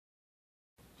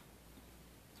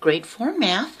Grade 4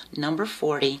 Math, number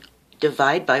 40.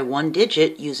 Divide by one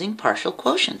digit using partial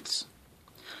quotients.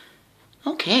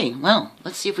 Okay, well,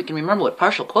 let's see if we can remember what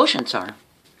partial quotients are.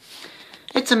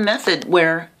 It's a method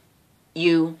where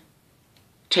you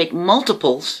take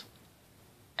multiples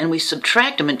and we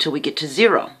subtract them until we get to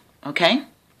 0, okay?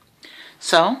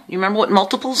 So, you remember what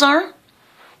multiples are?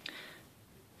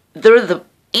 They're the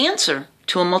answer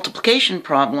to a multiplication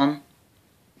problem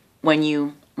when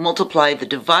you multiply the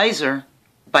divisor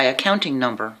by a counting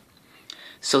number.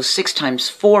 So 6 times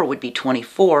 4 would be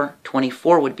 24.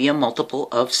 24 would be a multiple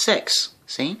of 6.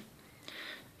 See?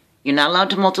 You're not allowed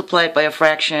to multiply it by a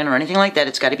fraction or anything like that.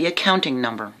 It's got to be a counting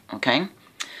number. Okay?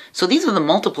 So these are the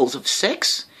multiples of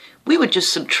 6. We would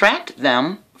just subtract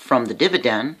them from the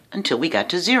dividend until we got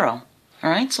to 0.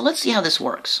 Alright? So let's see how this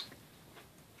works.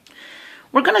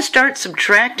 We're going to start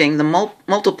subtracting the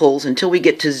multiples until we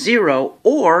get to 0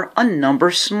 or a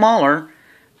number smaller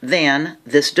than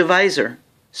this divisor.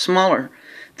 Smaller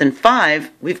than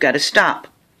 5, we've got to stop.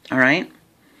 Alright?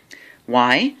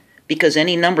 Why? Because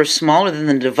any number smaller than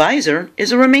the divisor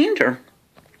is a remainder.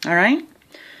 Alright?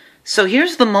 So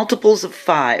here's the multiples of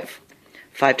 5.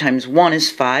 5 times 1 is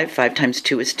 5, 5 times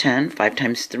 2 is 10, 5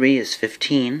 times 3 is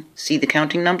 15. See the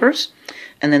counting numbers?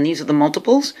 And then these are the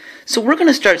multiples. So we're going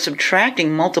to start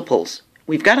subtracting multiples.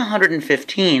 We've got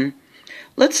 115.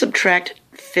 Let's subtract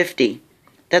 50.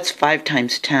 That's 5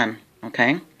 times 10,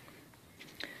 okay?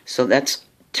 So that's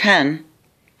 10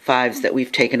 5s that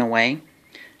we've taken away.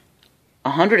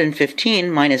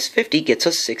 115 minus 50 gets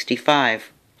us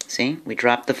 65. See, we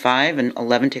drop the 5 and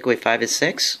 11 take away 5 is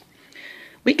 6.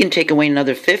 We can take away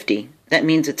another 50. That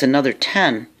means it's another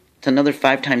 10. It's another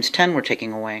 5 times 10 we're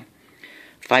taking away.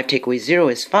 5 take away 0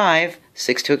 is 5.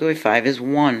 6 take away 5 is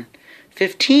 1.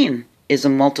 15 is a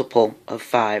multiple of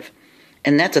 5.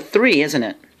 And that's a 3, isn't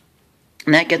it?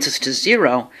 And that gets us to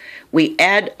 0. We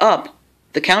add up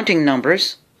the counting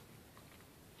numbers,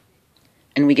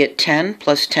 and we get 10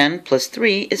 plus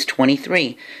 3 is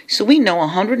 23. So we know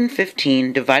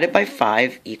 115 divided by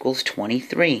 5 equals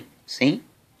 23. See?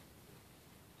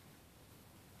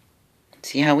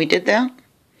 See how we did that?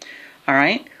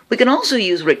 Alright. We can also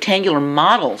use rectangular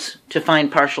models to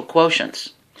find partial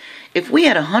quotients. If we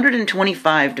had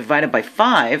 125 divided by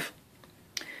 5,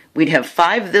 we'd have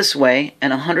 5 this way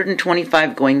and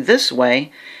 125 going this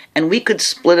way, and we could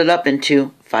split it up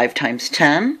into 5 times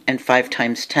 10 and 5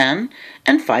 times 10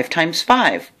 and 5 times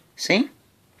 5. See?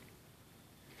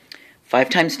 5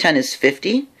 times 10 is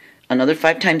 50. Another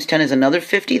 5 times 10 is another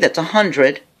 50. That's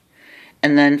 100.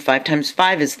 And then 5 times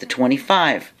 5 is the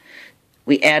 25.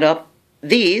 We add up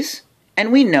these,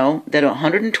 and we know that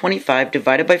 125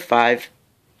 divided by 5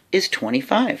 is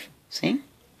 25. See?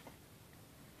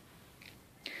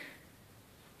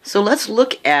 So let's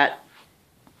look at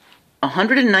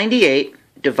 198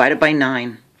 divided by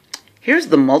 9. Here's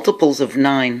the multiples of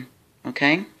 9,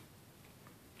 okay?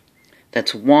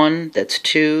 That's 1, that's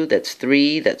 2, that's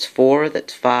 3, that's 4,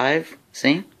 that's 5,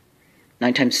 see?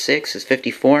 9 times 6 is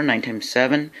 54, 9 times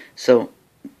 7. So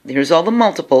here's all the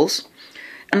multiples,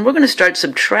 and we're going to start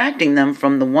subtracting them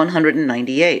from the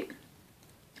 198.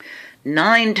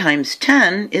 9 times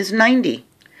 10 is 90.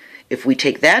 If we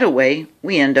take that away,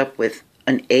 we end up with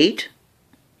an 8,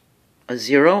 a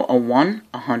 0, a 1,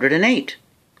 108.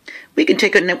 We can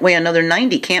take away another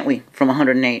 90, can't we, from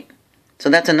 108? So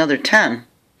that's another 10.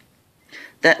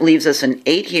 That leaves us an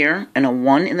 8 here and a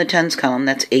 1 in the tens column.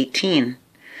 That's 18.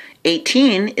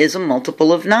 18 is a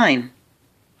multiple of 9.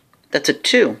 That's a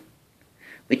 2.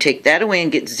 We take that away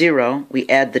and get 0. We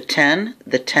add the 10,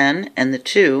 and the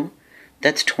 2.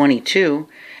 That's 22.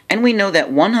 And we know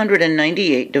that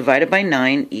 198 divided by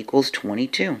 9 equals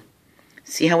 22.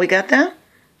 See how we got that?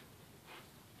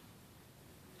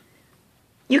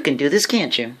 You can do this,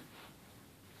 can't you?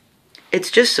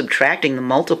 It's just subtracting the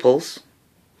multiples.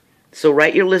 So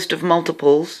write your list of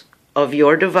multiples of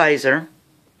your divisor,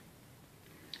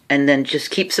 and then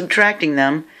just keep subtracting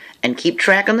them, and keep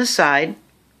track on the side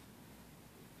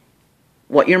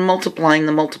what you're multiplying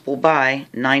the multiple by.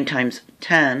 9 times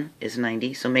 10 is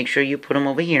 90, so make sure you put them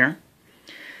over here.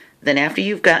 Then after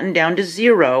you've gotten down to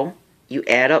 0, you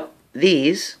add up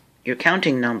these, your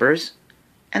counting numbers,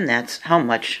 and that's how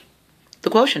much the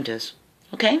quotient is.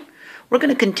 Okay? We're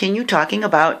going to continue talking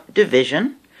about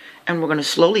division, and we're going to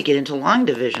slowly get into long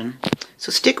division.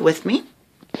 So stick with me,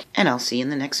 and I'll see you in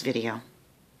the next video.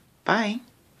 Bye.